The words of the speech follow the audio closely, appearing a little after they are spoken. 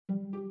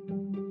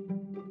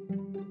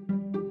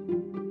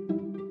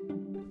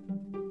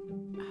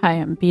Hi,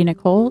 I'm B.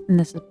 Nicole, and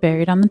this is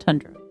Buried on the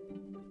Tundra.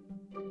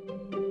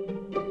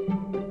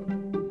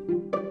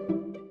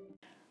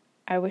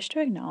 I wish to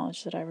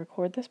acknowledge that I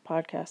record this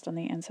podcast on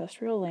the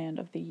ancestral land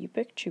of the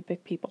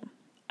Yupik-Chupik people.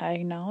 I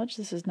acknowledge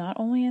this is not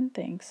only in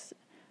thanks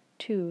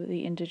to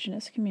the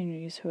indigenous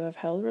communities who have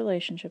held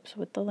relationships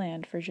with the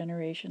land for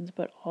generations,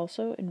 but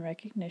also in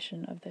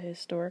recognition of the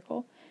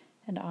historical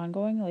and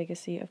ongoing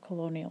legacy of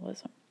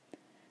colonialism.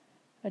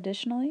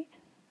 Additionally,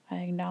 I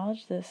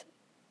acknowledge this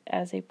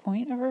as a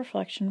point of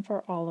reflection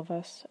for all of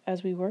us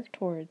as we work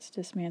towards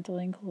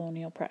dismantling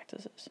colonial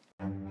practices.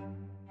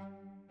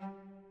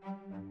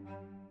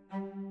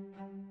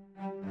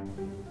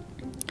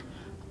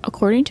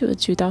 According to the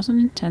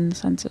 2010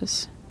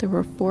 census, there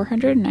were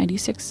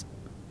 496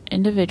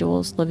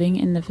 individuals living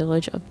in the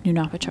village of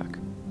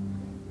Nunapachuk.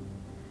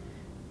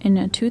 In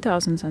a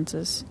 2000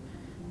 census,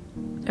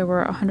 there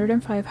were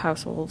 105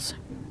 households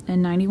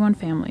and 91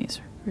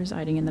 families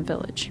residing in the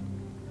village.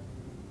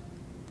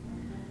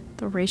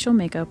 The racial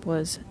makeup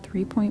was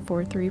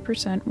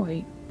 3.43%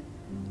 white,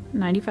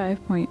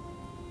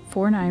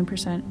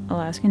 95.49%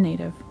 Alaskan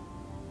Native,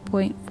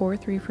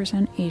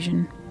 0.43%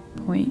 Asian,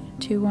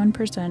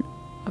 0.21%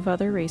 of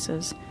other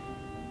races,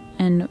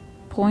 and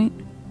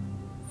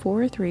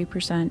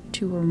 0.43%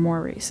 two or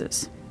more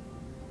races.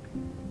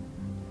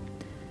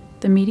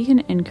 The median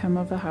income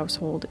of the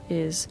household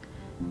is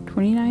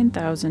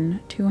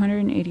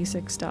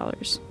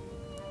 $29,286.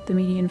 The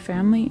median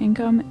family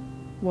income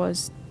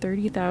was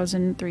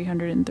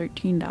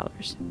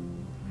 $30,313.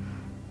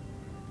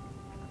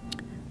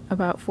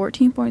 About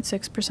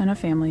 14.6% of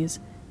families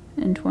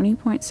and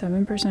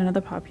 20.7% of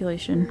the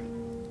population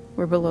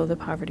were below the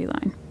poverty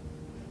line.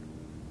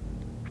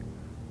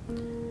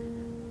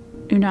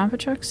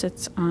 Nunapachuk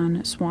sits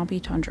on swampy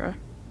tundra.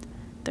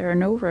 There are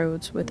no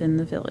roads within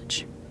the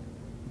village.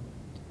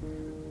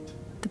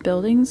 The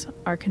buildings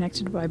are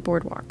connected by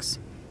boardwalks.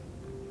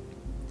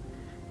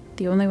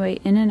 The only way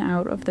in and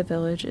out of the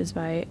village is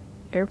by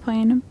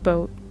airplane,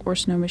 boat, or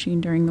snow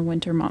machine during the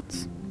winter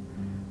months.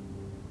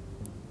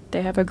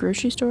 They have a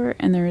grocery store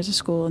and there is a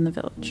school in the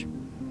village.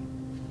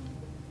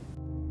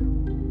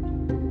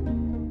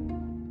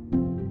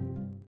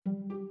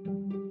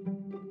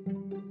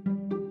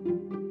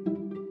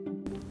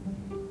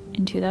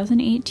 In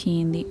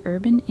 2018, the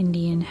Urban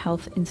Indian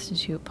Health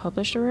Institute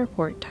published a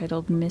report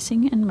titled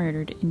Missing and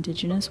Murdered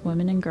Indigenous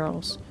Women and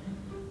Girls.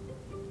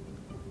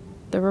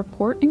 The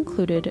report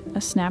included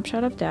a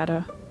snapshot of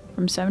data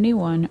from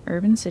 71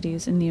 urban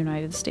cities in the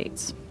United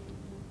States.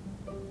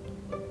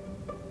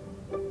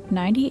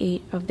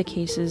 98 of the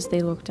cases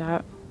they looked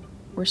at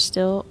were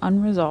still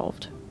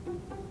unresolved.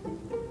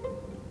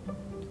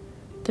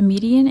 The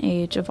median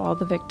age of all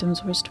the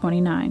victims was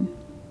 29.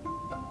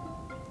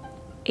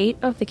 8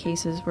 of the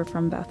cases were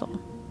from Bethel,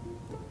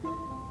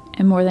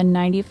 and more than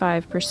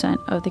 95%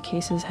 of the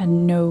cases had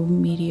no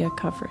media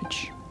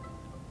coverage.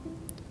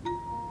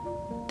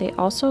 They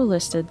also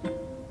listed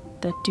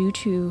that due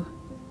to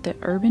the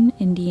Urban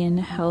Indian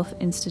Health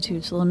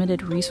Institute's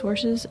limited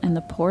resources and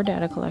the poor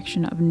data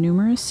collection of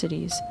numerous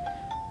cities,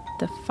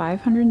 the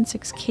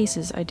 506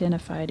 cases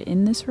identified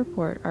in this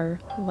report are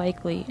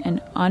likely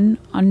an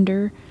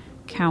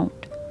undercount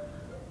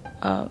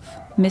of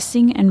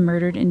missing and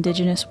murdered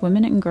Indigenous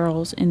women and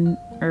girls in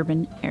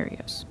urban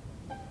areas.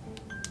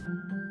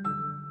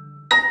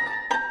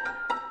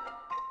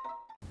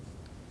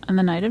 On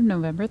the night of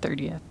November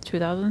 30th,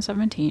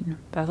 2017,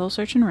 Bethel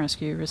Search and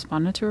Rescue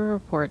responded to a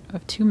report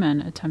of 2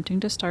 men attempting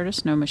to start a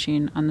snow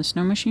machine on the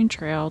Snow Machine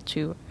Trail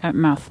at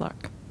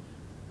Mouthluck.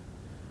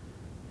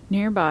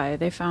 Nearby,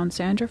 they found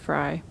Sandra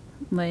Frye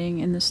laying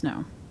in the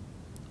snow.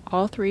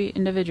 All 3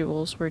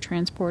 individuals were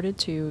transported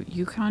to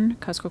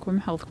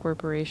Yukon-Kuskokwim Health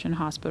Corporation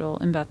Hospital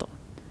in Bethel.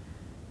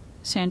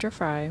 Sandra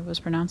Frye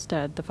was pronounced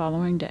dead the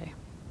following day.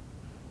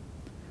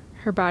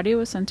 Her body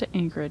was sent to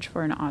Anchorage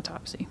for an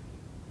autopsy.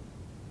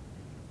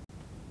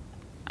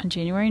 On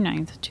January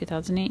 9th,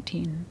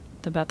 2018,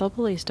 the Bethel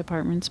Police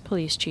Department's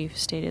police chief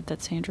stated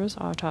that Sandra's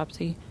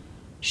autopsy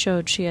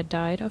showed she had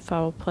died of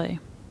foul play.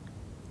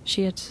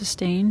 She had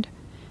sustained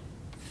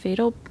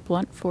fatal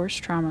blunt force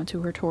trauma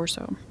to her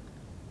torso.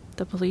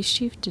 The police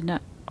chief did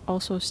not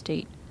also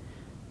state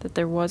that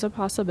there was a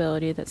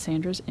possibility that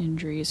Sandra's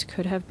injuries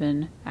could have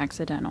been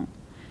accidental,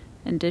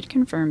 and did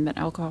confirm that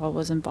alcohol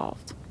was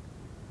involved.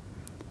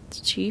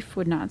 The chief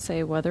would not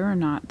say whether or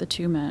not the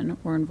 2 men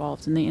were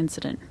involved in the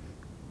incident.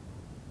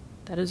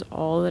 That is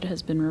all that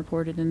has been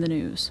reported in the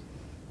news.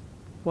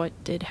 What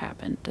did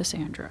happen to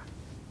Sandra?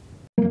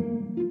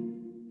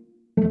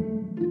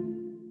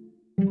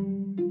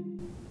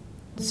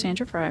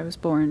 Sandra Frye was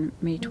born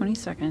May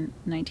 22nd,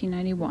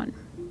 1991.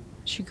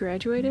 She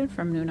graduated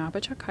from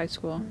Nunapachuk High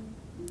School.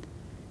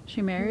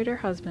 She married her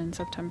husband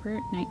September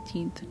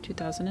 19th,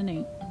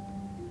 2008.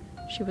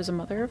 She was a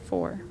mother of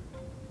 4.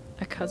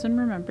 A cousin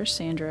remembers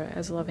Sandra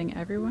as loving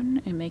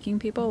everyone and making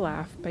people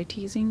laugh by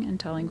teasing and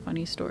telling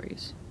funny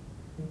stories.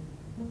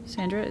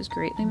 Sandra is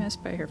greatly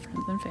missed by her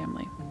friends and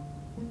family.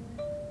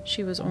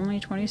 She was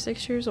only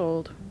 26 years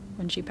old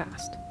when she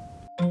passed.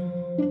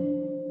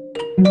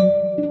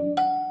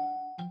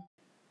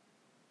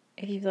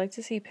 you'd like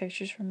to see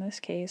pictures from this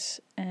case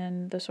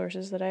and the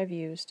sources that I've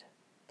used,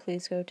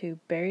 please go to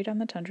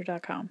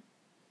buriedonthetundra.com.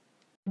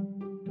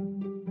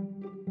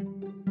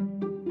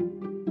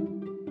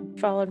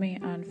 Follow me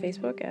on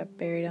Facebook at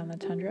Buried on the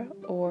Tundra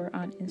or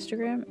on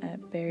Instagram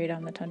at Buried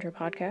on the Tundra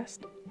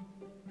Podcast.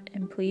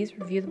 And please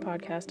review the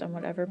podcast on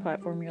whatever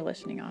platform you're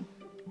listening on.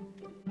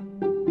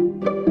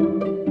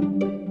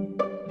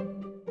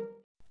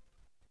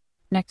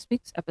 Next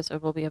week's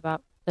episode will be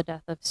about the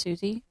death of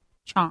Susie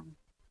Chong.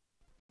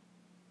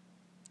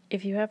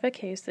 If you have a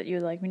case that you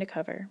would like me to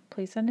cover,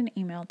 please send an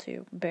email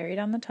to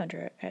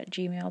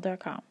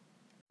buriedonthetundra@gmail.com.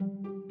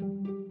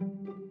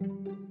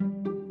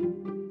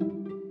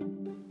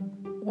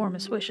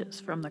 Warmest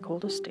wishes from the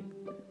coldest state.